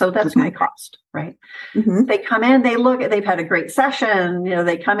certificate. So that's my cost, right? Mm-hmm. They come in, they've had a great session.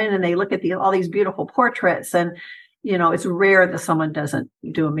 They come in and they look at all these beautiful portraits, and it's rare that someone doesn't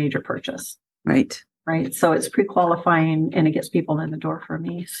do a major purchase. Right. So it's pre-qualifying, and it gets people in the door for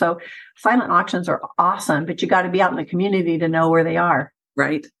me. So silent auctions are awesome, but you got to be out in the community to know where they are.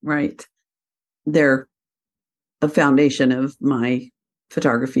 Right. They're a foundation of my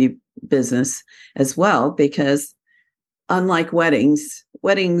photography business as well, because unlike weddings,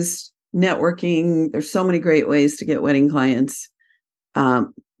 networking, there's so many great ways to get wedding clients.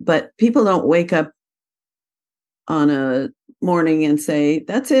 But people don't wake up on a morning and say,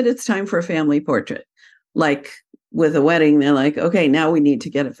 that's it, it's time for a family portrait. Like with a wedding, they're like, okay, now we need to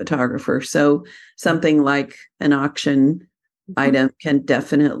get a photographer. So something like an auction item can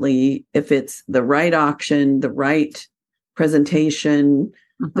definitely, if it's the right auction, the right presentation,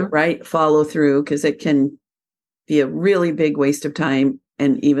 the right follow through, because it can be a really big waste of time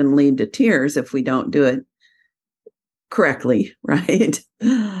and even lead to tears if we don't do it correctly, right?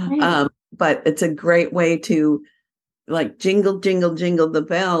 But it's a great way to, like, jingle, jingle, jingle the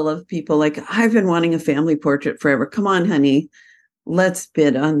bell of people like, I've been wanting a family portrait forever. Come on, honey, let's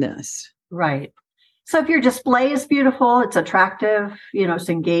bid on this. Right. So if your display is beautiful, it's attractive, it's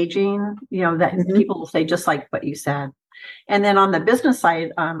engaging, that people will say, just like what you said, And then on the business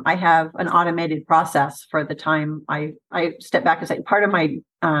side, I have an automated process for the time I step back and say, part of my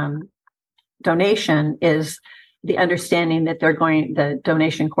donation is the understanding that the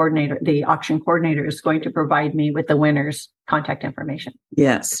donation coordinator, the auction coordinator, is going to provide me with the winner's contact information.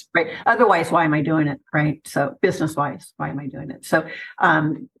 Yes. Right. Otherwise, why am I doing it? Right. So business wise, why am I doing it? So,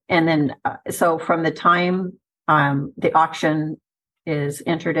 and then, so from the time the auction is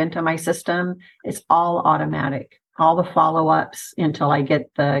entered into my system, it's all automatic. All the follow-ups until I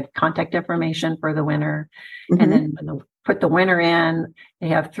get the contact information for the winner. Mm-hmm. And then when put the winner in, they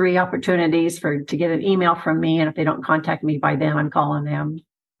have 3 opportunities to get an email from me. And if they don't contact me by then, I'm calling them.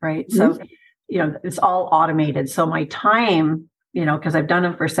 Right. Mm-hmm. So, it's all automated. So my time, because I've done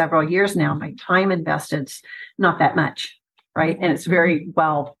them for several years now, my time invested's not that much. Right. And it's very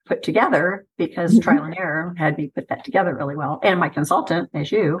well put together because mm-hmm. trial and error had me put that together really well. And my consultant, as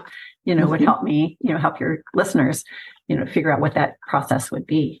mm-hmm. would help me, help your listeners, figure out what that process would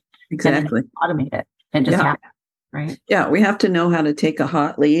be. Exactly. Automate it and just happen. Right. Yeah. We have to know how to take a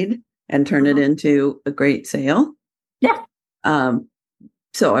hot lead and turn mm-hmm. it into a great sale. Yeah.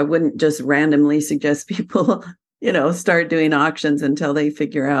 So I wouldn't just randomly suggest people, start doing auctions until they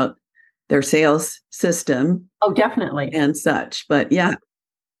figure out their sales system. Oh, definitely. And such. But yeah.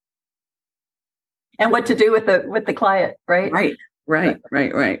 And what to do with the client, right?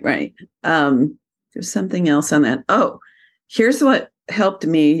 Right. There's something else on that. Oh, here's what helped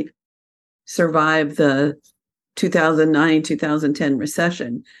me survive the 2009, 2010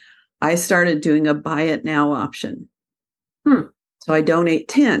 recession. I started doing a buy it now option. So I donate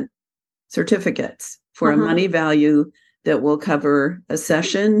 10 certificates for mm-hmm. a money value that will cover a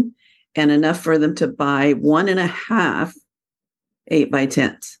session and enough for them to buy 1.5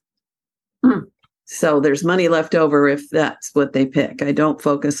 8x10s. So there's money left over if that's what they pick. I don't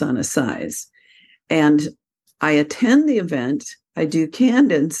focus on a size. And I attend the event. I do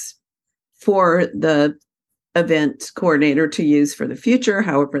candles for the event coordinator to use for the future,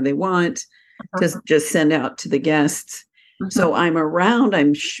 however they want, to just send out to the guests. So I'm around,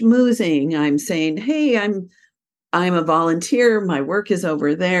 I'm schmoozing, I'm saying, hey, I'm a volunteer. My work is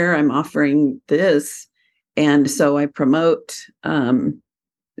over there. I'm offering this. And so I promote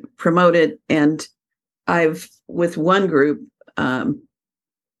it. And with one group, I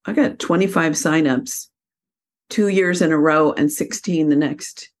got 25 signups 2 years in a row and 16 the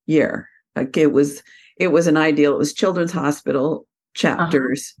next year. Like it was an ideal. It was children's hospital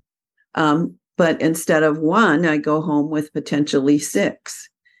chapters. But instead of 1, I go home with potentially 6.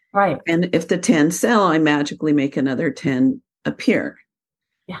 Right. And if the 10 sell, I magically make another 10 appear.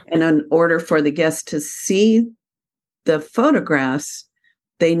 Yeah. And in order for the guests to see the photographs,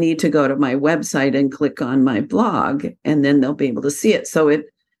 they need to go to my website and click on my blog, and then they'll be able to see it. So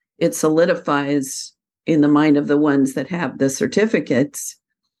it solidifies in the mind of the ones that have the certificates.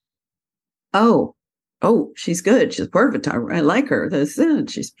 Oh, she's good. She's a portrait photographer. I like her.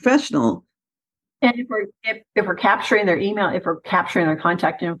 She's professional. And if we're capturing their email, if we're capturing their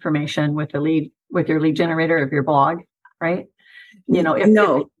contact information with your lead generator of your blog, right?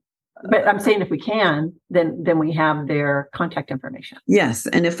 But I'm saying if we can, then we have their contact information. Yes,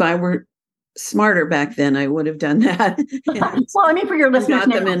 and if I were smarter back then, I would have done that. Well, I mean, for your listeners,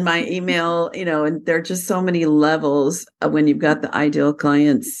 got them in my email, and there are just so many levels when you've got the ideal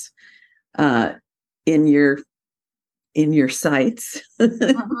clients in your sites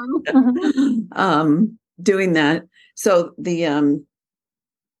doing that. So the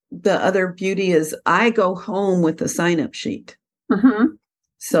other beauty is I go home with the sign-up sheet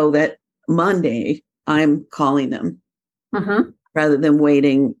so that Monday I'm calling them rather than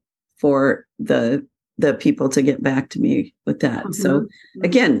waiting for the people to get back to me with that. So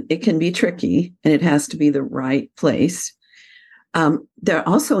again, it can be tricky and it has to be the right place. There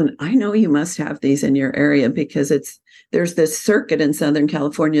also, and I know you must have these in your area because there's this circuit in Southern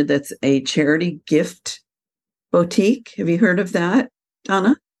California that's a charity gift boutique. Have you heard of that,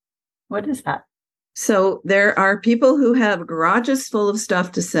 Donna? What is that? So there are people who have garages full of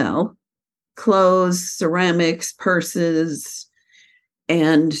stuff to sell, clothes, ceramics, purses,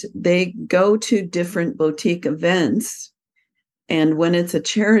 and they go to different boutique events. And when it's a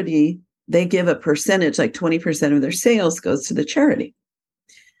charity, they give a percentage, like 20% of their sales goes to the charity.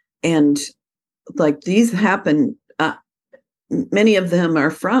 And like these happen, many of them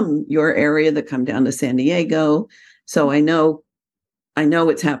are from your area that come down to San Diego. So I know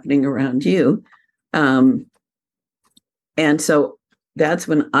it's happening around you. And so that's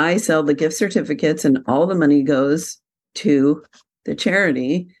when I sell the gift certificates and all the money goes to the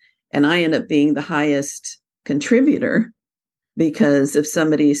charity. And I end up being the highest contributor because if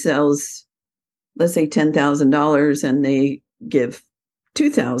somebody sells let's say $10,000 and they give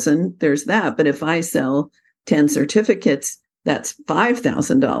 2,000, there's that. But if I sell 10 certificates, that's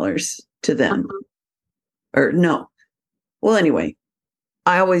 $5,000 to them. Or no. Well, anyway,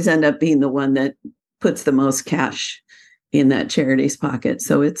 I always end up being the one that puts the most cash in that charity's pocket.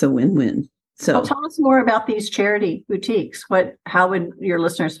 So it's a win-win. So well, tell us more about these charity boutiques. How would your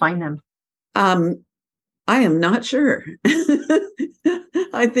listeners find them? I am not sure.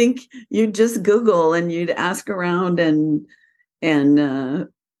 I think you'd just Google and you'd ask around and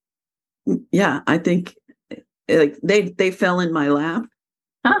yeah, I think like they fell in my lap.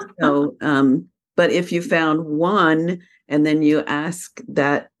 So, but if you found one and then you ask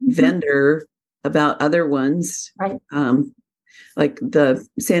that vendor about other ones, right? Like the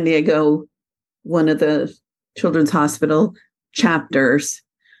San Diego, one of the Children's Hospital chapters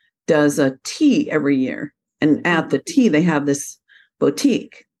does a tea every year. And at the tea, they have this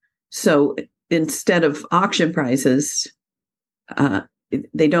boutique. So instead of auction prices,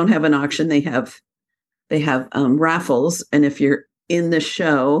 they don't have an auction. They have raffles. And if you're in the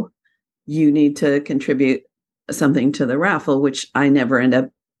show, you need to contribute something to the raffle, which I never end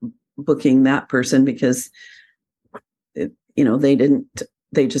up booking that person because,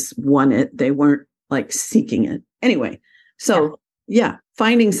 they just won it. They weren't like seeking it. Anyway, so yeah,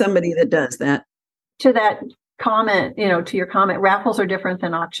 finding somebody that does that. To that comment, to your comment, raffles are different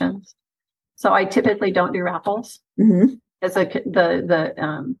than auctions. So I typically don't do raffles. Mm-hmm. As they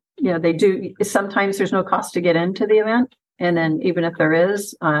do. Sometimes there's no cost to get into the event. And then even if there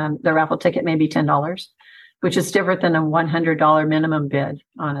is, the raffle ticket may be $10, which is different than a $100 minimum bid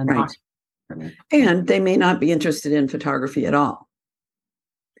on an auction. For me. And they may not be interested in photography at all.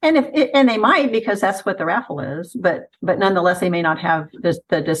 And they might, because that's what the raffle is, but nonetheless, they may not have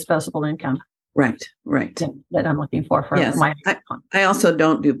the disposable income. Right. That I'm looking for yes. my. I also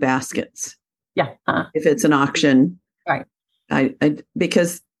don't do baskets. Yeah. If it's an auction. Right. I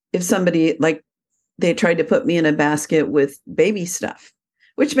because if somebody they tried to put me in a basket with baby stuff,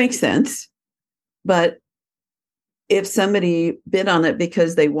 which makes sense. But if somebody bid on it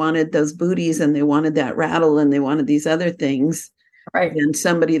because they wanted those booties and they wanted that rattle and they wanted these other things, right? And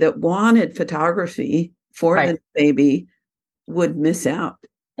somebody that wanted photography for the baby would miss out.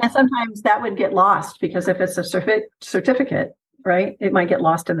 And sometimes that would get lost because if it's a certificate, right, it might get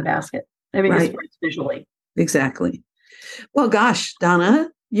lost in the basket. I mean, it's visually. Exactly. Well, gosh, Donna,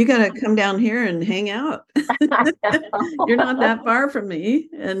 you got to come down here and hang out. You're not that far from me.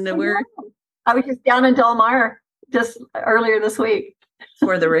 And I was just down in Del Mar just earlier this week.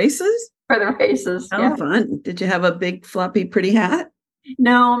 For the races? For the races. Oh, fun. Did you have a big, floppy, pretty hat?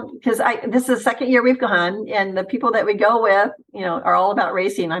 No, because this is the second year we've gone, and the people that we go with, are all about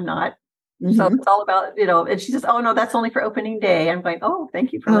racing. I'm not. Mm-hmm. So it's all about, and she says, oh, no, that's only for opening day. I'm going, oh,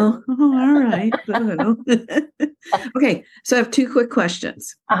 thank you for that. Oh, all right. Okay. So I have two quick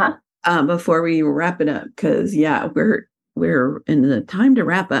questions before we wrap it up, because, we're in the time to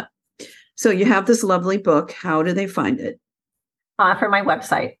wrap up. So you have this lovely book. How do they find it? For my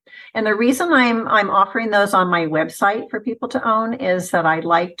website. And the reason I'm offering those on my website for people to own is that I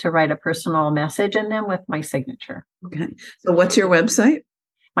like to write a personal message in them with my signature. Okay. So what's your website?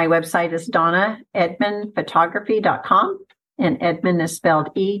 My website is DonnaEdmanphotography.com, and Edman is spelled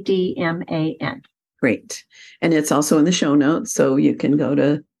Edman. Great. And it's also in the show notes, so you can go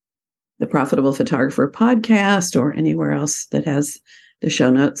to the Profitable Photographer podcast or anywhere else that has the show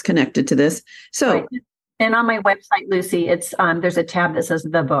notes connected to this. So, right. And on my website, Lucy, it's there's a tab that says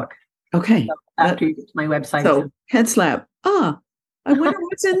the book. Okay. So after you get to my website. So head slap. I wonder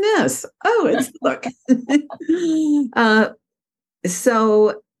what's in this. Oh, it's the book.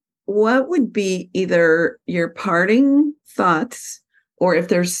 So what would be either your parting thoughts, or if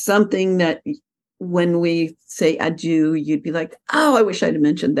there's something that when we say adieu, you'd be like, oh, I wish I'd have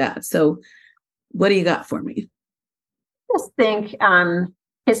mentioned that. So what do you got for me? I just think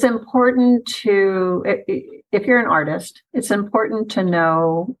it's important to, if you're an artist, it's important to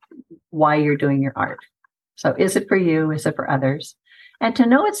know why you're doing your art. So is it for you? Is it for others? And to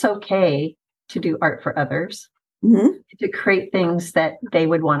know it's okay to do art for others, to create things that they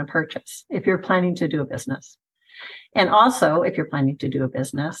would want to purchase if you're planning to do a business. And also, if you're planning to do a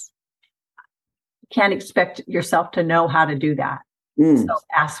business, you can't expect yourself to know how to do that. So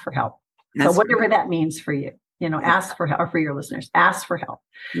ask for help. So whatever that means for you. Ask for help, or for your listeners, ask for help.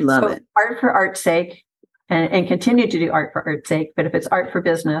 Love it. Art for art's sake, and continue to do art for art's sake. But if it's art for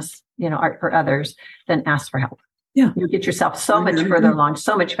business, art for others, then ask for help. Yeah. You'll get yourself so much further along,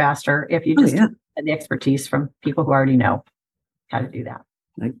 so much faster if you just get the expertise from people who already know how to do that.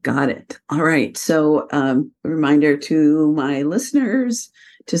 I got it. All right. So reminder to my listeners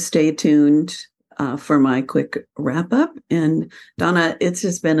to stay tuned for my quick wrap up. And Donna, it's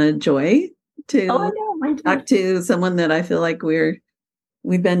just been a joy to talk to someone that I feel like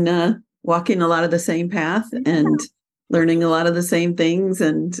we've been walking a lot of the same path and learning a lot of the same things.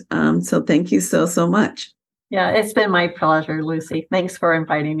 And so thank you so much. Yeah, it's been my pleasure, Lucy. Thanks for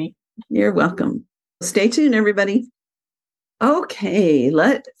inviting me. You're welcome. Stay tuned, everybody. Okay,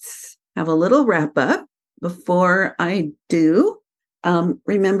 let's have a little wrap up. Before I do,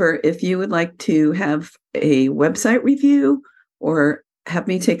 remember, if you would like to have a website review or have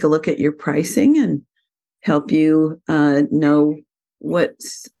me take a look at your pricing and help you know what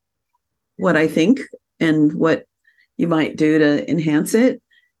I think and what you might do to enhance it,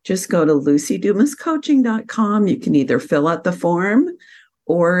 just go to lucydumascoaching.com. You can either fill out the form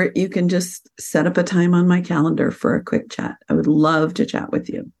or you can just set up a time on my calendar for a quick chat. I would love to chat with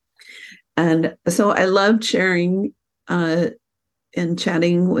you. And so I loved sharing and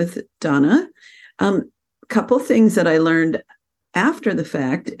chatting with Donna. Couple things that I learned after the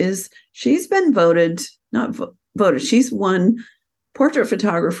fact is she's been she's won Portrait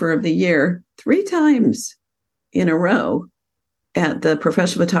Photographer of the Year 3 times in a row at the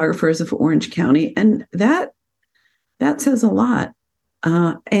Professional Photographers of Orange County. And that says a lot.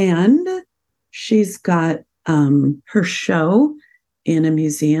 And she's got her show in a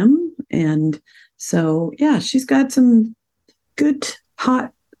museum. And so, yeah, she's got some good,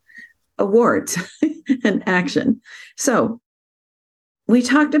 hot awards and action. So we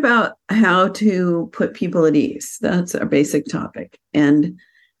talked about how to put people at ease. That's our basic topic. And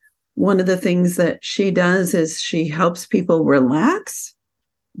one of the things that she does is she helps people relax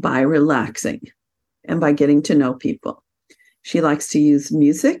by relaxing and by getting to know people. She likes to use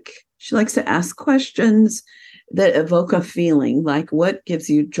music. She likes to ask questions that evoke a feeling, like what gives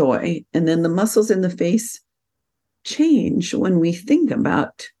you joy? And then the muscles in the face change when we think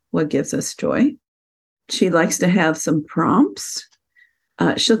about what gives us joy. She likes to have some prompts.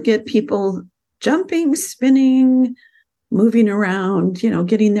 She'll get people jumping, spinning, moving around,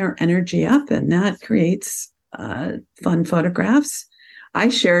 getting their energy up, and that creates fun photographs. I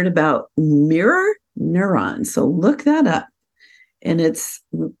shared about mirror neurons, so look that up. And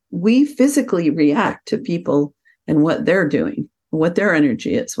we physically react to people and what they're doing, what their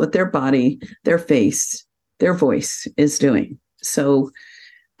energy is, what their body, their face, their voice is doing. So,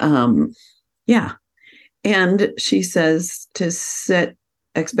 yeah. And she says to set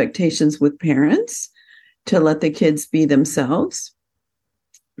expectations with parents, to let the kids be themselves.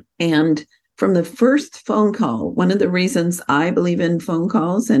 And from the first phone call, one of the reasons I believe in phone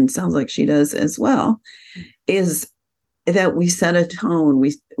calls, and sounds like she does as well, is that we set a tone.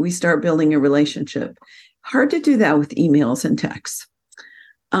 We start building a relationship. Hard to do that with emails and texts.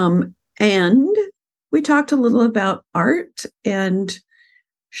 And we talked a little about art, and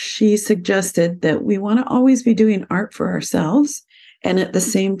she suggested that we want to always be doing art for ourselves. And at the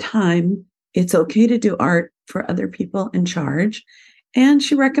same time, it's okay to do art for other people and charge. And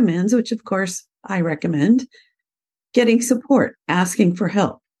she recommends, which of course I recommend, getting support, asking for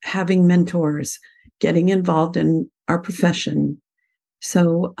help, having mentors, getting involved in our profession.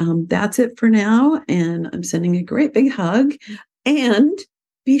 So that's it for now. And I'm sending a great big hug. And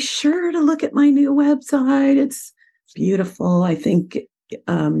be sure to look at my new website. It's beautiful. I think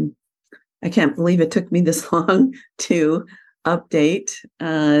I can't believe it took me this long to update.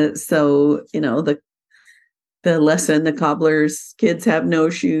 So, the lesson, the cobbler's kids have no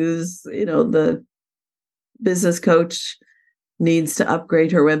shoes, the business coach needs to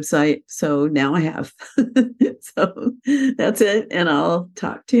upgrade her website. So now I have. So that's it. And I'll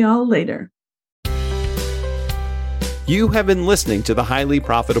talk to y'all later. You have been listening to The Highly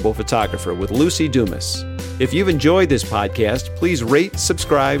Profitable Photographer with Lucy Dumas. If you've enjoyed this podcast, please rate,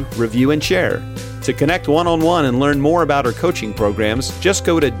 subscribe, review, and share. To connect one-on-one and learn more about our coaching programs, just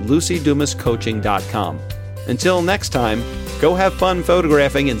go to lucydumascoaching.com. Until next time, go have fun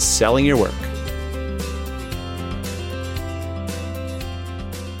photographing and selling your work.